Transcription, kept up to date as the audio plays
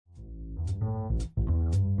You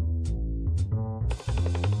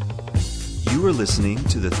are listening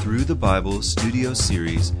to the Through the Bible studio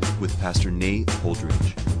series with Pastor Nate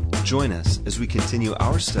Holdridge. Join us as we continue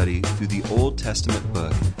our study through the Old Testament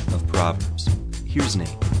book of Proverbs. Here's Nate.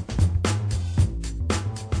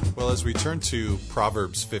 Well, as we turn to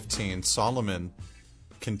Proverbs 15, Solomon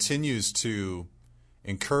continues to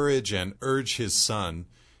encourage and urge his son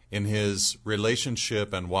in his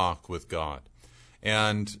relationship and walk with God.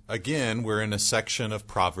 And again, we're in a section of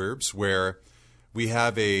Proverbs where we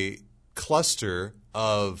have a cluster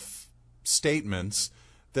of statements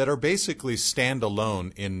that are basically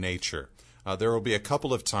standalone in nature. There will be a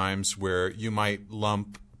couple of times where you might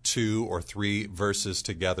lump 2 or 3 verses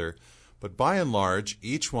together, but by and large,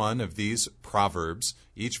 each one of these proverbs,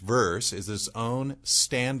 each verse is its own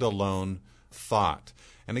standalone thought.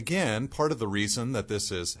 And again, part of the reason that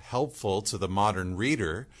this is helpful to the modern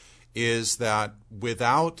reader is that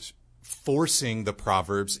without forcing the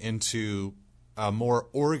proverbs into a more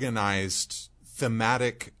organized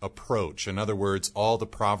thematic approach. In other words, all the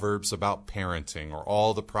proverbs about parenting or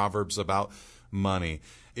all the proverbs about money.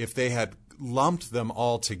 If they had lumped them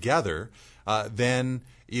all together, then,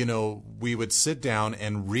 we would sit down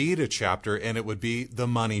and read a chapter and it would be the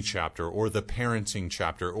money chapter or the parenting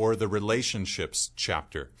chapter or the relationships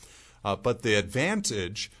chapter. But the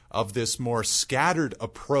advantage of this more scattered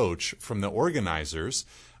approach from the organizers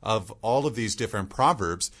of all of these different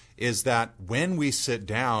proverbs is that when we sit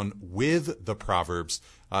down with the proverbs,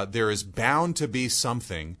 there is bound to be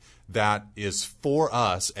something that is for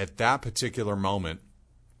us at that particular moment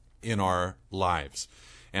in our lives.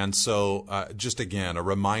 And so, just again, a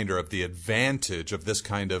reminder of the advantage of this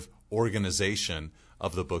kind of organization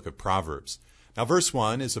of the book of Proverbs. Now, verse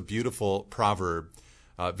 1 is a beautiful proverb,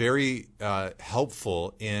 very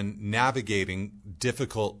helpful in navigating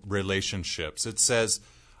difficult relationships. It says,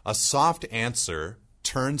 "A soft answer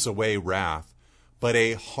turns away wrath, but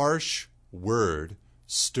a harsh word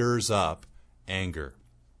stirs up anger."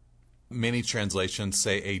 Many translations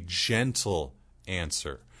say a gentle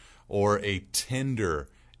answer or a tender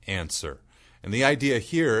answer. And the idea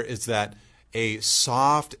here is that a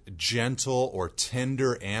soft, gentle, or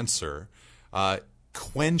tender answer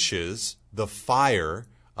quenches the fire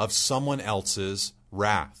of someone else's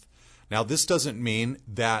wrath. Now, this doesn't mean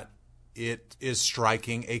that it is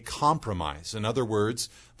striking a compromise. In other words,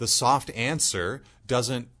 the soft answer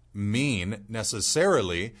doesn't mean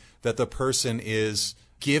necessarily that the person is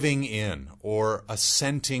giving in or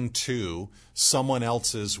assenting to someone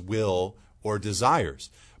else's will or desires.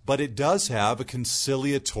 But it does have a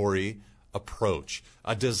conciliatory approach,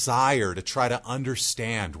 a desire to try to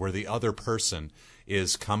understand where the other person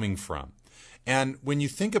is coming from. And when you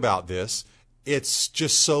think about this, it's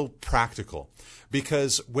just so practical.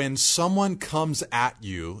 Because when someone comes at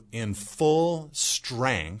you in full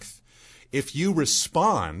strength, if you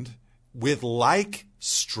respond with like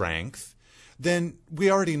strength, then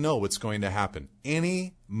we already know what's going to happen.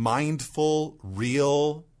 Any mindful,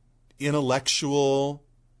 real, intellectual,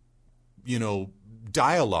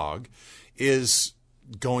 dialogue is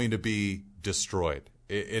going to be destroyed.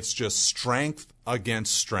 It's just strength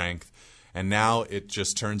against strength, and now it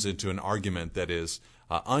just turns into an argument that is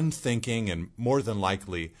unthinking and more than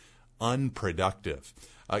likely unproductive.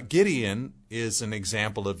 Gideon is an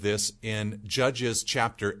example of this in Judges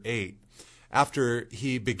chapter 8. After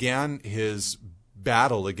he began his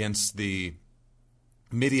battle against the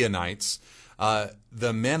Midianites,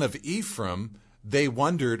 the men of Ephraim, they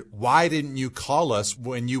wondered, "Why didn't you call us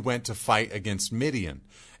when you went to fight against Midian?"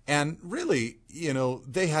 And really,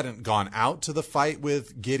 they hadn't gone out to the fight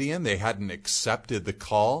with Gideon. They hadn't accepted the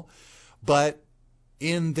call. But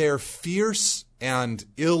in their fierce and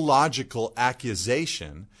illogical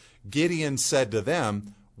accusation, Gideon said to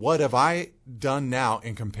them, "What have I done now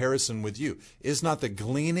in comparison with you? Is not the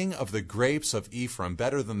gleaning of the grapes of Ephraim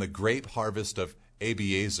better than the grape harvest of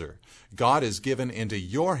Abiezer? God has given into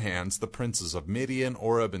your hands the princes of Midian,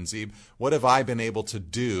 Oreb, and Zeb. What have I been able to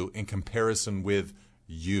do in comparison with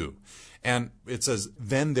you?" And it says,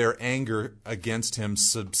 then their anger against him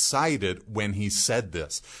subsided when he said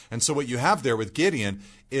this. And so what you have there with Gideon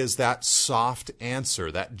is that soft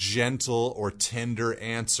answer, that gentle or tender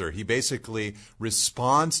answer. He basically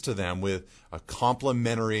responds to them with a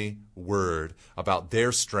complimentary word about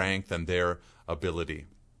their strength and their ability.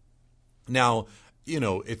 Now,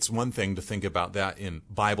 it's one thing to think about that in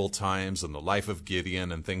Bible times and the life of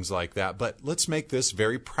Gideon and things like that, but let's make this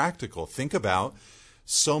very practical. Think about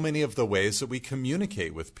so many of the ways that we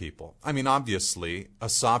communicate with people. I mean, obviously, a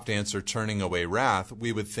soft answer turning away wrath,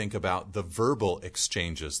 we would think about the verbal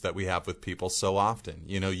exchanges that we have with people so often.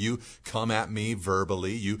 You know, you come at me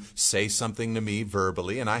verbally, you say something to me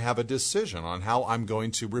verbally, and I have a decision on how I'm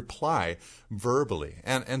going to reply verbally.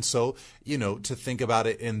 And so, you know, to think about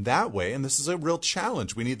it in that way, and this is a real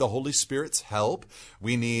challenge. We need the Holy Spirit's help.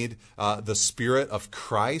 We need the Spirit of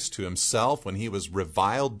Christ, who himself, when he was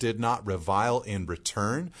reviled, did not revile in return.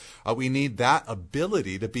 We need that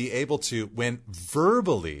ability to be able to, when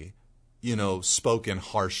verbally, you know, spoken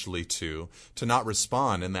harshly to not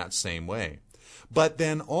respond in that same way. But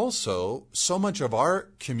then also, so much of our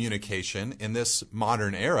communication in this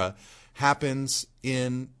modern era happens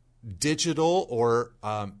in digital or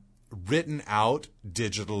written out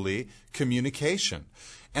digitally communication.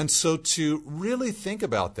 And so to really think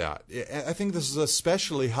about that, I think this is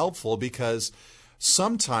especially helpful because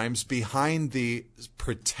sometimes behind the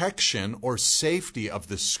protection or safety of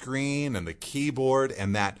the screen and the keyboard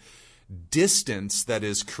and that distance that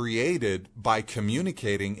is created by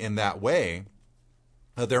communicating in that way,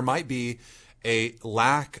 there might be a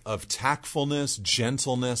lack of tactfulness,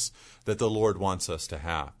 gentleness that the Lord wants us to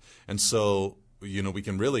have. And so, you know, we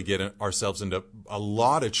can really get ourselves into a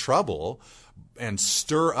lot of trouble and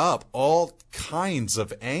stir up all kinds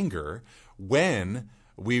of anger when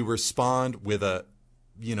we respond with a,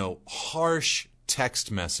 you know, harsh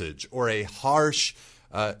text message or a harsh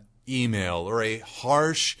email or a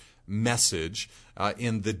harsh message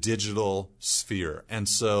in the digital sphere. And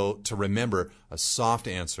so to remember, a soft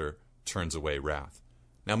answer turns away wrath.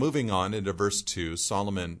 Now moving on into verse 2,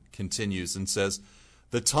 Solomon continues and says,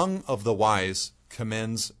 "The tongue of the wise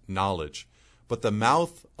commends knowledge, but the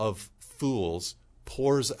mouth of fools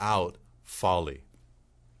pours out folly."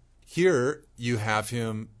 Here you have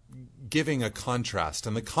him giving a contrast,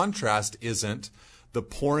 and the contrast isn't the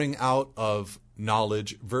pouring out of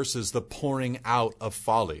knowledge versus the pouring out of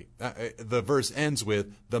folly. The verse ends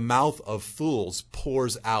with, "The mouth of fools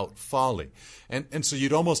pours out folly." And so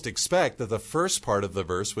you'd almost expect that the first part of the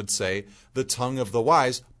verse would say, "The tongue of the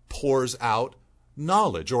wise pours out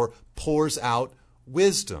knowledge," or pours out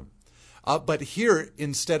wisdom. But here,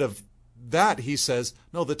 instead of that, he says,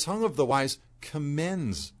 no, the tongue of the wise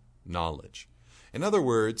commends knowledge. In other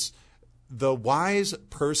words, the wise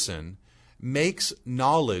person makes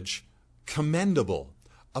knowledge commendable,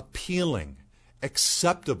 appealing,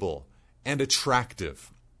 acceptable, and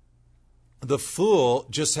attractive. The fool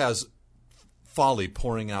just has folly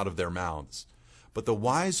pouring out of their mouths. But the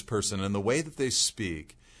wise person, in the way that they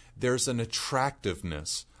speak, there's an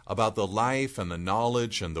attractiveness about the life and the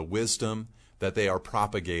knowledge and the wisdom that they are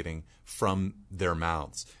propagating from their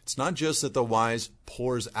mouths. It's not just that the wise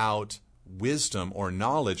pours out wisdom or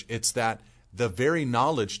knowledge, it's that the very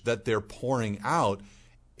knowledge that they're pouring out,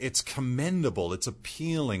 it's commendable, it's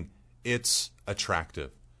appealing, it's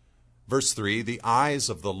attractive. Verse 3, "The eyes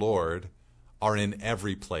of the Lord are in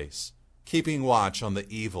every place, keeping watch on the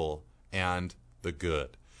evil and the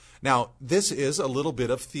good." Now, this is a little bit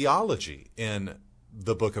of theology in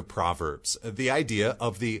the book of Proverbs, the idea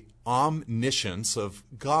of the omniscience of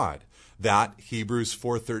God, that Hebrews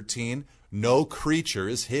 4:13, "No creature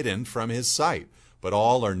is hidden from his sight, but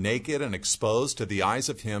all are naked and exposed to the eyes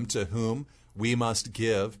of him to whom we must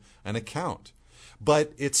give an account."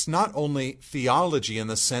 But it's not only theology in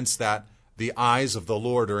the sense that the eyes of the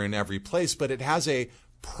Lord are in every place, but it has a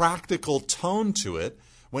practical tone to it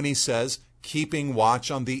when he says, keeping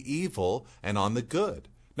watch on the evil and on the good.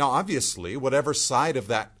 Now, obviously, whatever side of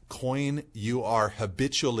that coin you are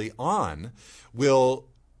habitually on will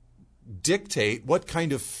dictate what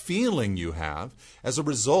kind of feeling you have as a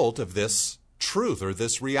result of this truth or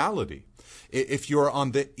this reality. If you're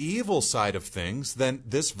on the evil side of things, then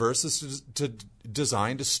this verse is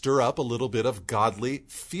designed to stir up a little bit of godly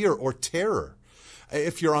fear or terror.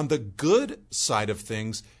 If you're on the good side of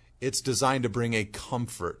things, it's designed to bring a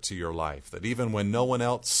comfort to your life, that even when no one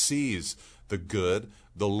else sees the good,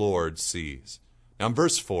 the Lord sees. Now in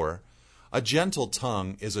verse 4, "A gentle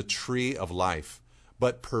tongue is a tree of life,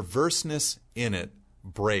 but perverseness in it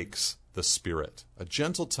breaks the spirit." A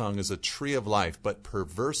gentle tongue is a tree of life, but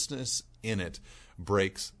perverseness in it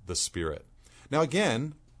breaks the spirit. Now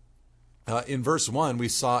again, in verse 1, we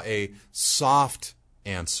saw a soft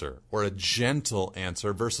answer or a gentle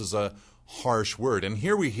answer versus a harsh word. And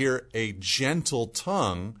here we hear a gentle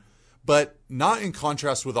tongue, but not in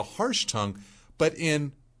contrast with a harsh tongue, but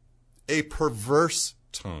in a perverse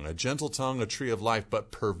tongue. A gentle tongue, a tree of life,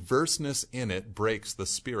 but perverseness in it breaks the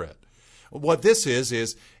spirit. What this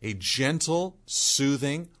is a gentle,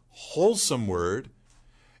 soothing, wholesome word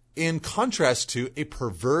in contrast to a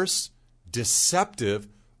perverse, deceptive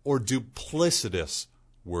or duplicitous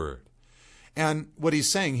word. And what he's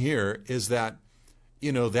saying here is that,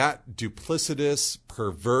 that duplicitous,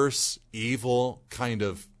 perverse, evil kind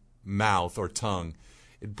of mouth or tongue,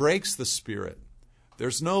 it breaks the spirit.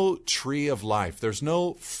 There's no tree of life. There's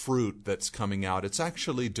no fruit that's coming out. It's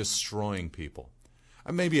actually destroying people.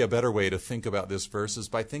 And maybe a better way to think about this verse is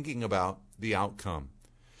by thinking about the outcome.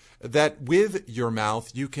 That with your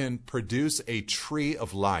mouth, you can produce a tree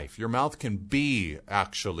of life. Your mouth can be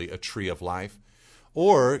actually a tree of life.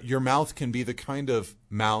 Or your mouth can be the kind of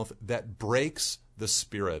mouth that breaks the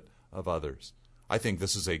spirit of others. I think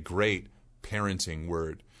this is a great parenting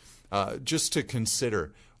word. Just to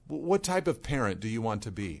consider, what type of parent do you want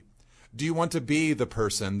to be? Do you want to be the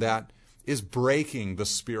person that is breaking the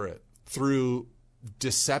spirit through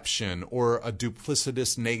deception or a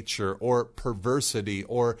duplicitous nature or perversity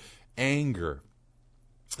or anger,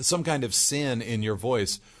 some kind of sin in your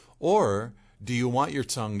voice? Or do you want your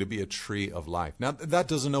tongue to be a tree of life? Now, that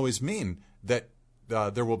doesn't always mean that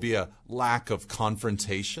there will be a lack of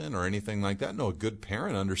confrontation or anything like that. No, a good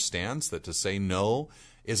parent understands that to say no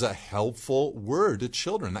is a helpful word to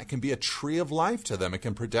children. That can be a tree of life to them. It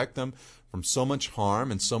can protect them from so much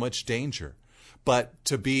harm and so much danger. But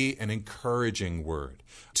to be an encouraging word,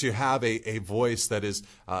 to have a voice that is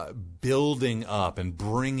building up and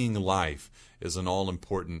bringing life is an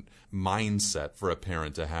all-important mindset for a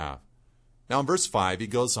parent to have. Now in verse 5, he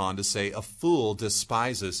goes on to say, "A fool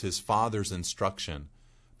despises his father's instruction,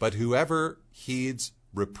 but whoever heeds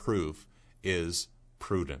reproof is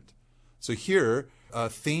prudent." So here, a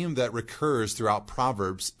theme that recurs throughout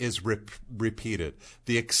Proverbs is repeated.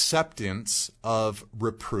 The acceptance of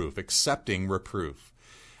reproof, accepting reproof.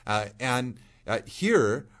 And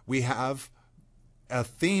here we have a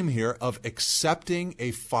theme here of accepting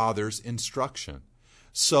a father's instruction.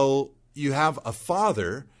 So you have a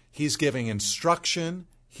father, he's giving instruction,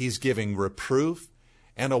 he's giving reproof,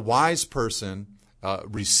 and a wise person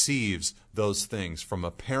receives those things from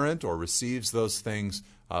a parent or receives those things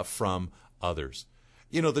from others.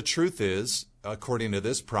 The truth is, according to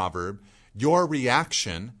this proverb, your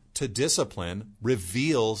reaction to discipline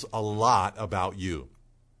reveals a lot about you.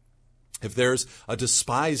 If there's a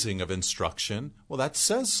despising of instruction, well, that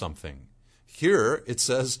says something. Here it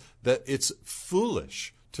says that it's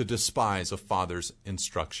foolish to despise a father's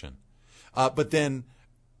instruction. But then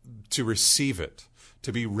to receive it,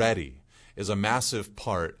 to be ready, is a massive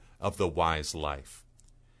part of the wise life.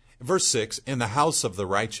 Verse 6, "In the house of the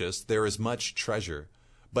righteous there is much treasure,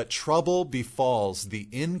 but trouble befalls the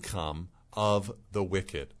income of the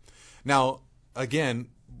wicked." Now, again,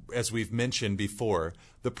 as we've mentioned before,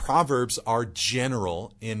 the Proverbs are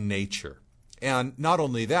general in nature. And not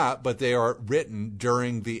only that, but they are written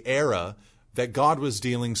during the era that God was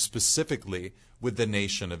dealing specifically with the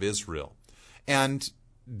nation of Israel. And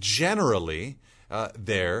generally,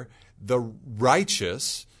 the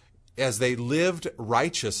righteous, as they lived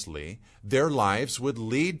righteously, their lives would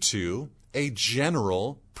lead to a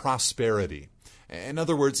general prosperity. In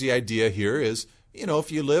other words, the idea here is,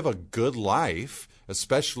 if you live a good life,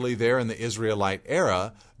 especially there in the Israelite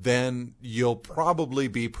era, then you'll probably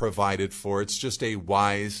be provided for. It's just a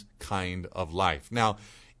wise kind of life. Now,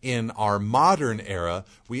 in our modern era,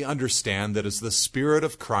 we understand that as the Spirit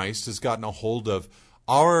of Christ has gotten a hold of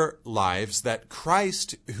our lives, that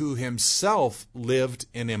Christ, who himself lived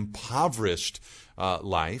an impoverished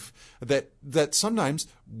life, that sometimes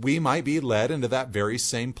we might be led into that very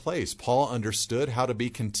same place. Paul understood how to be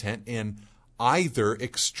content in either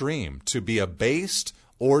extreme, to be abased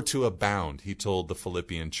or to abound, he told the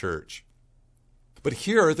Philippian church. But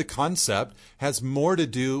here the concept has more to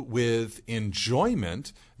do with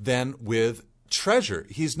enjoyment than with treasure.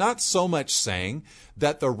 He's not so much saying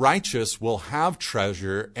that the righteous will have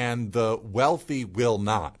treasure and the wealthy will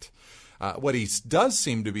not. What he does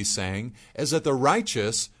seem to be saying is that the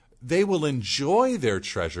righteous, they will enjoy their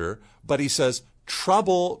treasure, but he says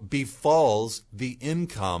trouble befalls the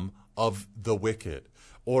income of the wicked.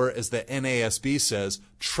 Or as the NASB says,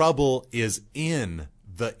 trouble is in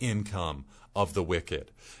the income of the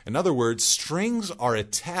wicked. In other words, strings are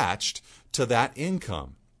attached to that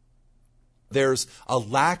income. There's a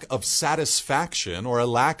lack of satisfaction or a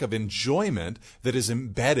lack of enjoyment that is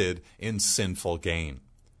embedded in sinful gain.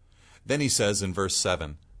 Then he says in verse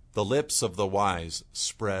 7, "The lips of the wise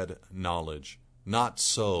spread knowledge, not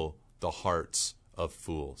so the hearts of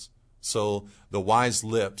fools." So the wise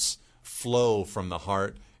lips flow from the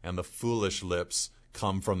heart, and the foolish lips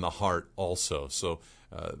come from the heart also. So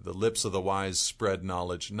the lips of the wise spread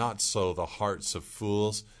knowledge, not so the hearts of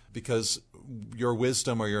fools, because your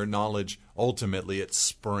wisdom or your knowledge, ultimately it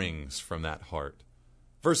springs from that heart.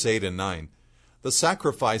 Verse 8 and 9, the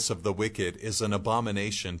sacrifice of the wicked is an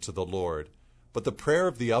abomination to the Lord, but the prayer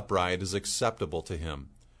of the upright is acceptable to him.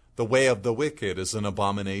 The way of the wicked is an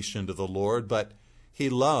abomination to the Lord, but he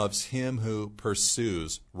loves him who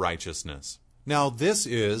pursues righteousness. Now, this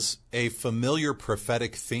is a familiar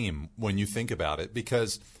prophetic theme when you think about it,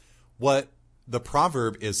 because what the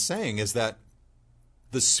proverb is saying is that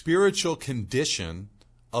the spiritual condition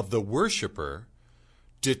of the worshiper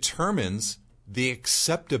determines the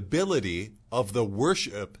acceptability of the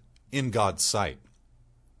worship in God's sight.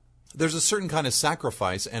 There's a certain kind of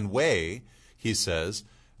sacrifice and way, he says,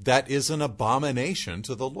 that is an abomination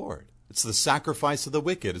to the Lord. It's the sacrifice of the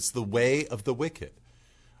wicked. It's the way of the wicked.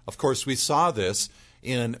 Of course, we saw this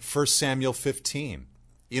in 1 Samuel 15.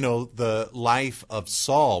 You know, the life of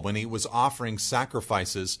Saul when he was offering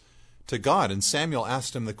sacrifices to God. And Samuel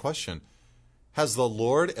asked him the question, has the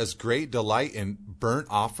Lord as great delight in burnt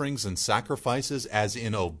offerings and sacrifices as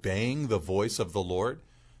in obeying the voice of the Lord?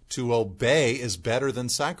 To obey is better than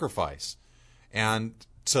sacrifice, and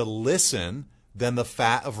to listen than the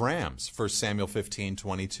fat of rams, 1 Samuel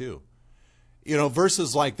 15:22. You know,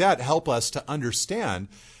 verses like that help us to understand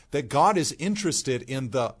that God is interested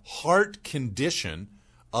in the heart condition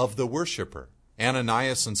of the worshiper.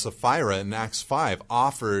 Ananias and Sapphira in Acts 5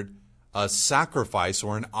 offered a sacrifice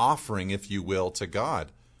or an offering, if you will, to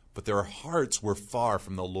God, but their hearts were far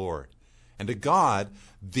from the Lord. And to God,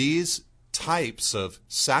 these types of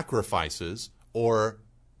sacrifices or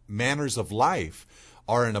manners of life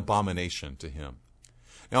are an abomination to him.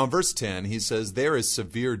 Now in verse 10, he says, there is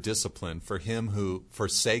severe discipline for him who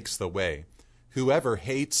forsakes the way. Whoever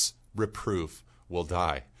hates reproof will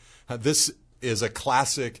die. This is a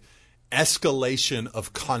classic escalation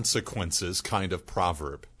of consequences kind of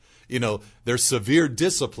proverb. You know, there's severe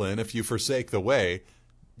discipline if you forsake the way.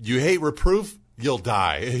 You hate reproof, you'll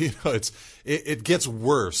die. You know, it gets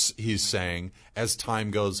worse, he's saying, as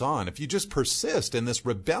time goes on. If you just persist in this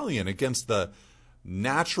rebellion against the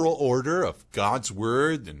natural order of God's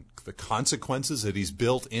word and the consequences that he's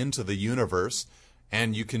built into the universe,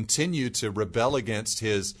 and you continue to rebel against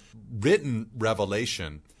his written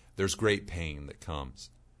revelation, there's great pain that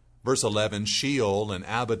comes. Verse 11, Sheol and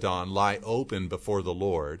Abaddon lie open before the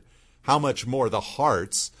Lord. How much more the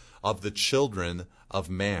hearts of the children of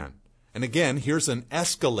man? And again, here's an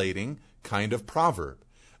escalating kind of proverb.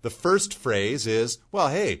 The first phrase is, well,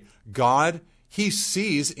 hey, God, he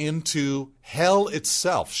sees into hell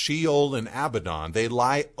itself. Sheol and Abaddon, they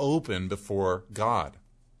lie open before God.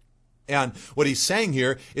 And what he's saying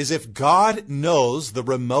here is if God knows the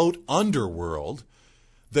remote underworld,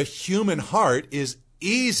 the human heart is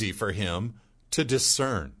easy for him to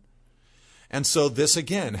discern. And so this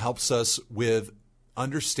again helps us with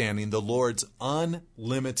understanding the Lord's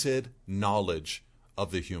unlimited knowledge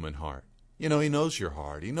of the human heart. You know, he knows your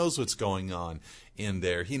heart. He knows what's going on in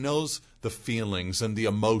there. He knows the feelings and the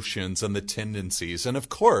emotions and the tendencies. And of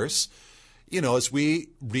course, you know, as we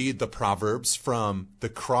read the Proverbs from the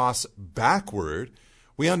cross backward,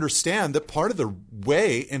 we understand that part of the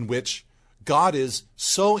way in which God is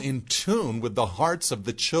so in tune with the hearts of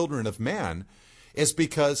the children of man is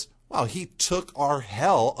because, well, he took our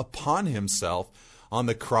hell upon himself on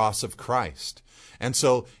the cross of Christ. And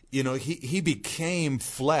so, you know, he became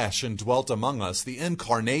flesh and dwelt among us. The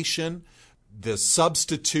incarnation, the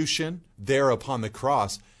substitution there upon the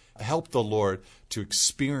cross helped the Lord to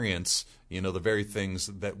experience, you know, the very things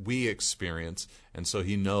that we experience. And so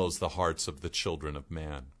he knows the hearts of the children of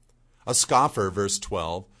man. A scoffer, verse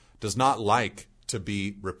 12, does not like to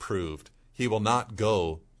be reproved. He will not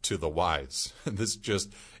go to the wise. This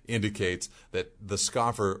just indicates that the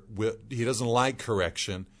scoffer, he doesn't like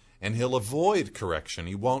correction, and he'll avoid correction.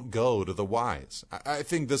 He won't go to the wise. I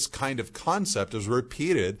think this kind of concept is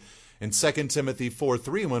repeated in 2 Timothy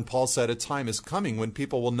 4:3 when Paul said, a time is coming when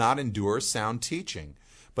people will not endure sound teaching,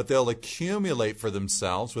 but they'll accumulate for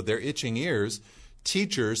themselves with their itching ears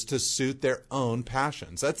teachers to suit their own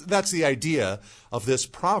passions. That's the idea of this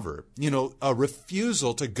proverb. You know, a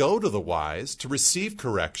refusal to go to the wise, to receive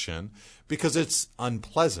correction, because it's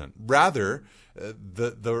unpleasant. Rather,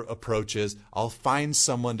 the approach is, I'll find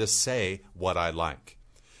someone to say what I like.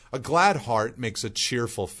 A glad heart makes a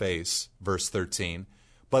cheerful face, verse 13,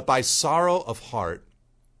 but by sorrow of heart,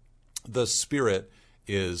 the spirit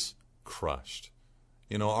is crushed.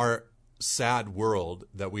 You know, our sad world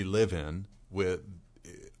that we live in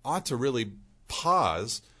ought to really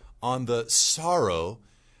pause on the sorrow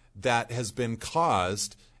that has been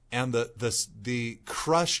caused and the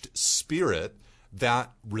crushed spirit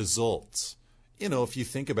that results. You know, if you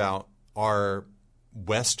think about our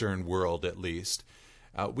Western world, at least,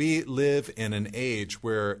 We live in an age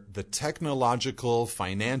where the technological,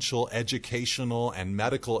 financial, educational, and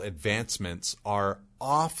medical advancements are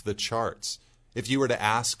off the charts. If you were to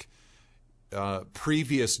ask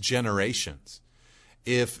previous generations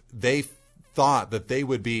if they thought that they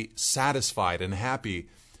would be satisfied and happy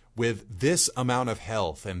with this amount of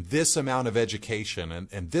health and this amount of education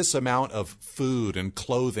and this amount of food and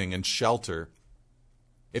clothing and shelter,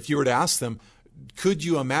 if you were to ask them, could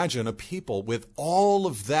you imagine a people with all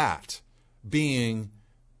of that being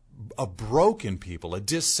a broken people, a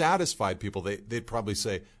dissatisfied people? They'd probably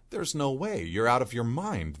say, there's no way. You're out of your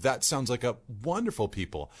mind. That sounds like a wonderful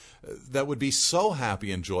people that would be so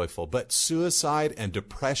happy and joyful. But suicide and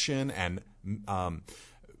depression and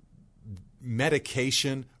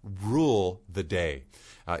medication rule the day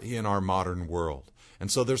in our modern world. And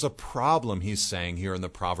so there's a problem, he's saying here in the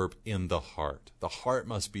proverb, in the heart. The heart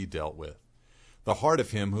must be dealt with. The heart of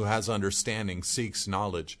him who has understanding seeks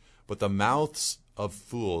knowledge, but the mouths of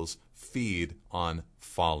fools feed on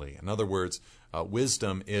folly. In other words,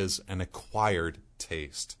 wisdom is an acquired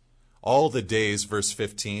taste. All the days, verse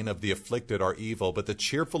 15, of the afflicted are evil, but the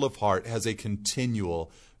cheerful of heart has a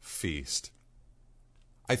continual feast.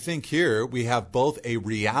 I think here we have both a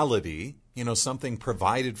reality, something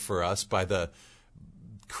provided for us by the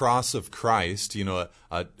cross of Christ,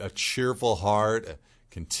 a cheerful heart, a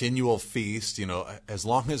continual feast. As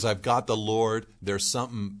long as I've got the Lord, there's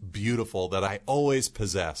something beautiful that I always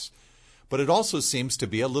possess. But it also seems to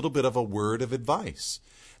be a little bit of a word of advice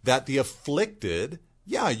that the afflicted,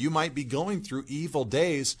 you might be going through evil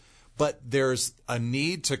days, but there's a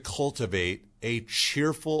need to cultivate a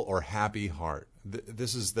cheerful or happy heart.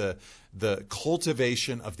 This is the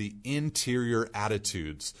cultivation of the interior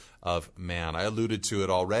attitudes of man. I alluded to it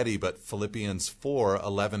already, but Philippians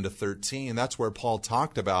 4:11-13, that's where Paul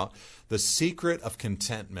talked about the secret of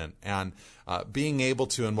contentment and being able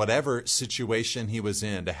to, in whatever situation he was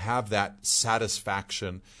in, to have that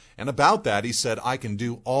satisfaction. And about that, he said, I can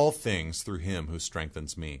do all things through him who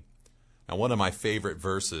strengthens me. Now, one of my favorite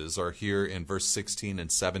verses are here in verse 16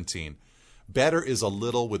 and 17. Better is a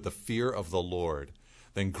little with the fear of the Lord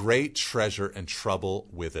than great treasure and trouble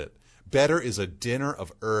with it. Better is a dinner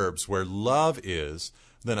of herbs where love is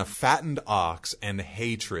than a fattened ox and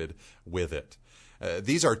hatred with it.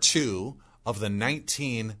 These are two of the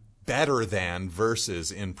 19 better than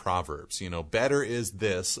verses in Proverbs. Better is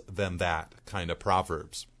this than that kind of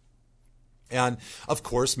Proverbs. And, of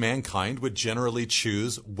course, mankind would generally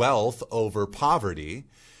choose wealth over poverty.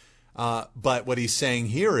 But what he's saying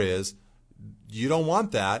here is, you don't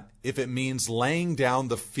want that if it means laying down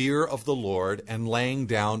the fear of the Lord and laying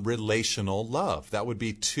down relational love. That would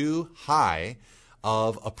be too high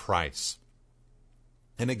of a price.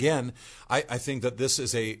 And again, I think that this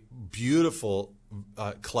is a beautiful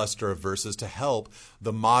cluster of verses to help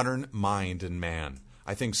the modern mind and man.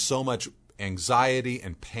 I think so much anxiety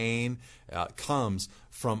and pain comes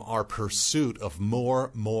from our pursuit of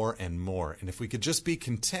more, and more. And if we could just be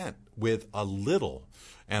content with a little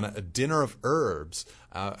and a dinner of herbs,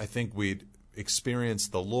 I think we'd experience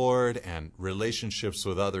the Lord and relationships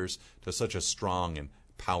with others to such a strong and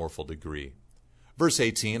powerful degree. Verse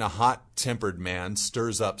 18, a hot-tempered man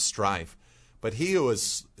stirs up strife, but he who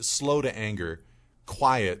is slow to anger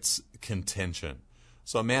quiets contention.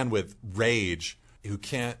 So a man with rage who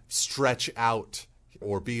can't stretch out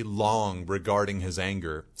or be long regarding his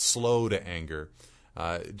anger, slow to anger,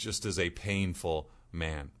 just is a painful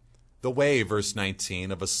man. The way, verse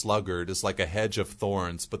 19, of a sluggard is like a hedge of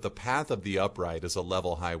thorns, but the path of the upright is a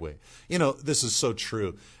level highway. This is so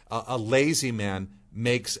true. A lazy man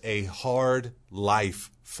makes a hard life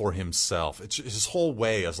for himself. His whole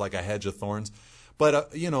way is like a hedge of thorns.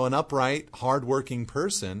 But, an upright, hardworking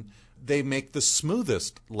person, they make the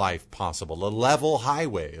smoothest life possible. A level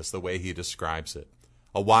highway is the way he describes it.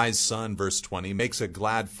 A wise son, verse 20, makes a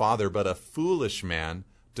glad father, but a foolish man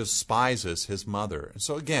despises his mother. And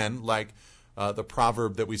so again, like the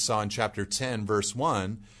proverb that we saw in chapter 10, verse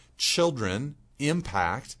 1, children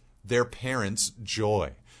impact their parents'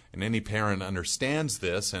 joy. And any parent understands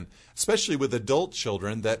this, and especially with adult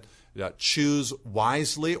children that choose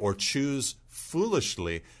wisely or choose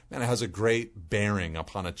foolishly, man, it has a great bearing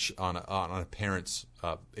upon a parent's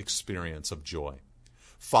experience of joy.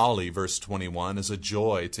 Folly, verse 21, is a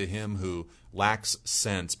joy to him who lacks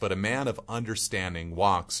sense, but a man of understanding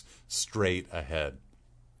walks straight ahead.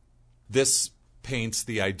 This paints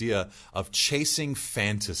the idea of chasing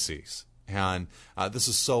fantasies. And this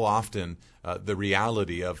is so often the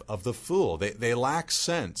reality of the fool. They lack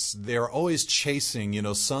sense. They're always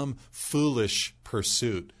chasing, some foolish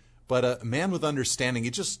pursuit. But a man with understanding,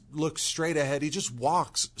 he just looks straight ahead. He just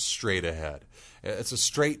walks straight ahead. It's a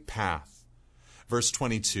straight path. Verse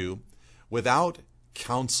 22, without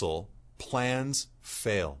counsel, plans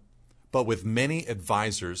fail, but with many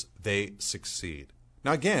advisors, they succeed.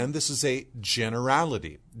 Now again, this is a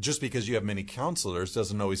generality. Just because you have many counselors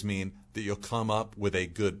doesn't always mean that you'll come up with a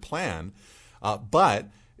good plan. But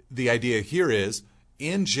the idea here is,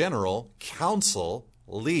 in general, counsel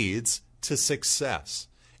leads to success.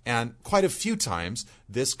 And quite a few times,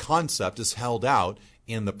 this concept is held out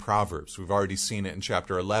in the Proverbs. We've already seen it in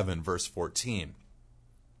chapter 11, verse 14.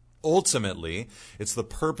 Ultimately, it's the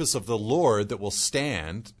purpose of the Lord that will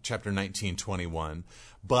stand, chapter 19, 21.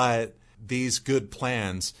 But these good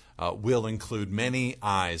plans will include many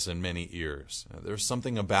eyes and many ears. There's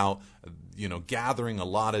something about, gathering a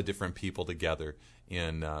lot of different people together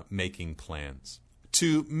in making plans.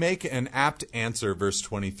 To make an apt answer, verse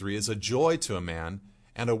 23, is a joy to a man,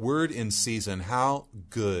 and a word in season, how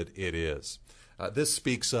good it is. This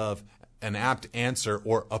speaks of an apt answer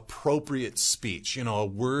or appropriate speech, a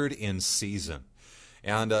word in season.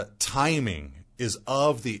 And timing is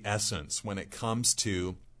of the essence when it comes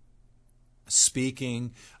to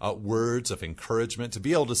speaking words of encouragement, to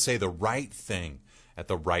be able to say the right thing at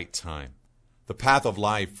the right time. The path of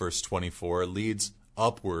life, verse 24, leads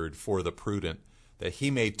upward for the prudent, that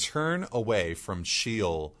he may turn away from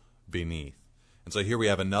Sheol beneath. And so here we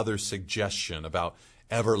have another suggestion about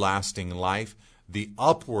everlasting life, the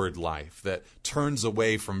upward life that turns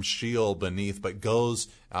away from Sheol beneath but goes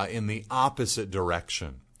in the opposite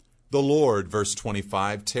direction. The Lord, verse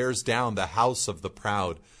 25, tears down the house of the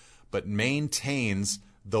proud, but maintains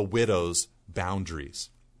the widow's boundaries.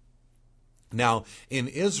 Now, in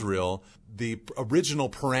Israel, the original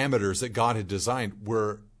parameters that God had designed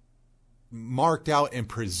were marked out and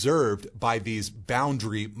preserved by these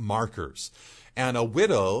boundary markers. And a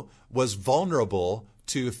widow was vulnerable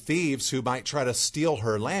to thieves who might try to steal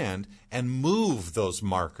her land and move those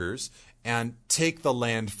markers and take the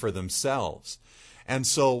land for themselves. And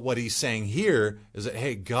so what he's saying here is that,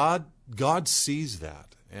 hey, God sees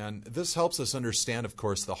that. And this helps us understand, of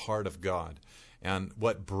course, the heart of God and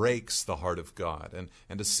what breaks the heart of God.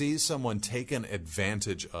 And to see someone taken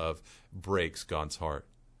advantage of breaks God's heart.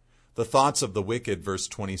 The thoughts of the wicked, verse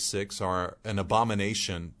 26, are an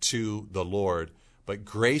abomination to the Lord, but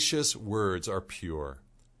gracious words are pure.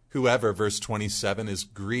 Whoever, verse 27, is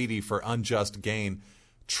greedy for unjust gain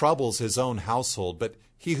troubles his own household, but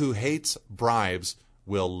he who hates bribes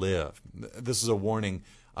will live. This is a warning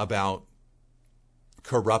about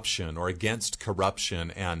corruption or against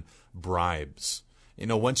corruption and bribes.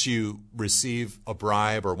 Once you receive a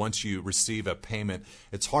bribe or once you receive a payment,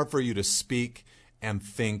 it's hard for you to speak and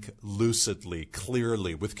think lucidly,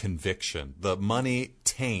 clearly, with conviction. The money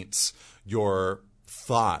taints your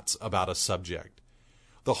thoughts about a subject.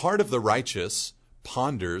 The heart of the righteous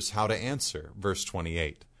ponders how to answer, verse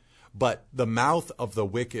 28. But the mouth of the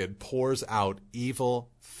wicked pours out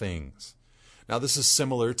evil things. Now, this is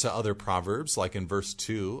similar to other proverbs, like in verse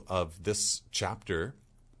 2 of this chapter.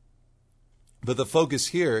 But the focus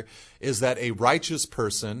here is that a righteous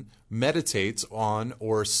person meditates on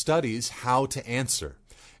or studies how to answer.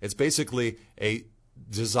 It's basically a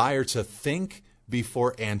desire to think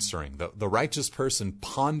before answering. The righteous person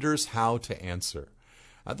ponders how to answer.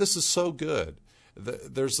 This is so good.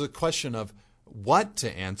 There's the question of what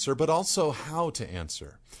to answer, but also how to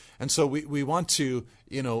answer. And so we want to,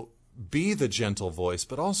 be the gentle voice,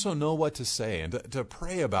 but also know what to say and to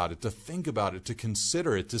pray about it, to think about it, to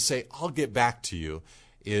consider it, to say, I'll get back to you,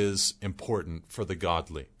 is important for the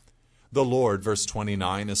godly. The Lord, verse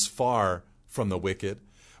 29, is far from the wicked,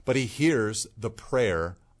 but he hears the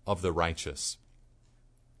prayer of the righteous.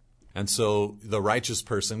 And so the righteous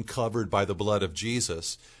person covered by the blood of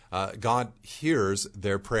Jesus, God hears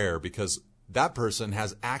their prayer because that person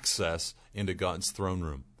has access into God's throne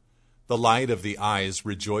room. The light of the eyes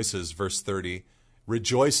rejoices, verse 30,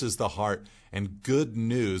 rejoices the heart, and good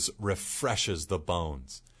news refreshes the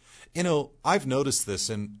bones. I've noticed this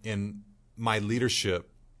in my leadership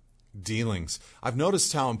dealings. I've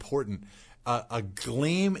noticed how important a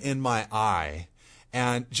gleam in my eye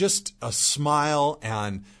and just a smile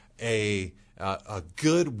and a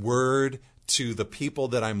good word to the people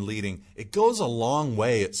that I'm leading, it goes a long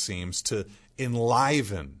way, it seems, to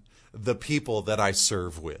enliven the people that I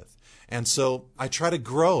serve with. And so I try to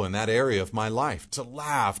grow in that area of my life, to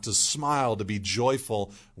laugh, to smile, to be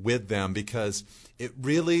joyful with them, because it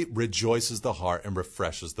really rejoices the heart and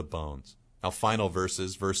refreshes the bones. Now, final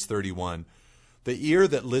verses, verse 31. The ear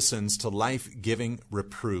that listens to life-giving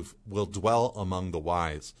reproof will dwell among the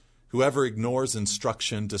wise, Whoever ignores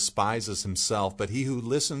instruction despises himself, but he who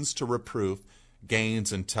listens to reproof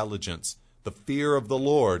gains intelligence. The fear of the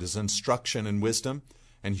Lord is instruction and wisdom,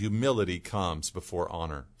 and humility comes before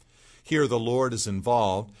honor. Here the Lord is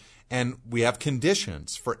involved, and we have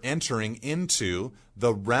conditions for entering into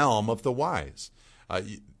the realm of the wise.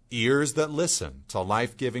 Ears that listen to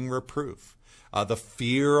life-giving reproof, the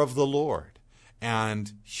fear of the Lord,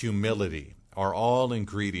 and humility are all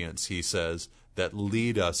ingredients, he says, that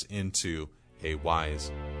lead us into a wise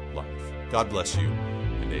life. God bless you,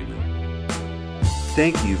 and amen.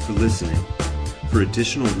 Thank you for listening. For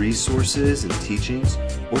additional resources and teachings,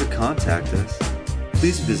 or to contact us,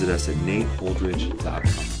 please visit us at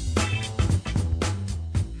nateholdridge.com.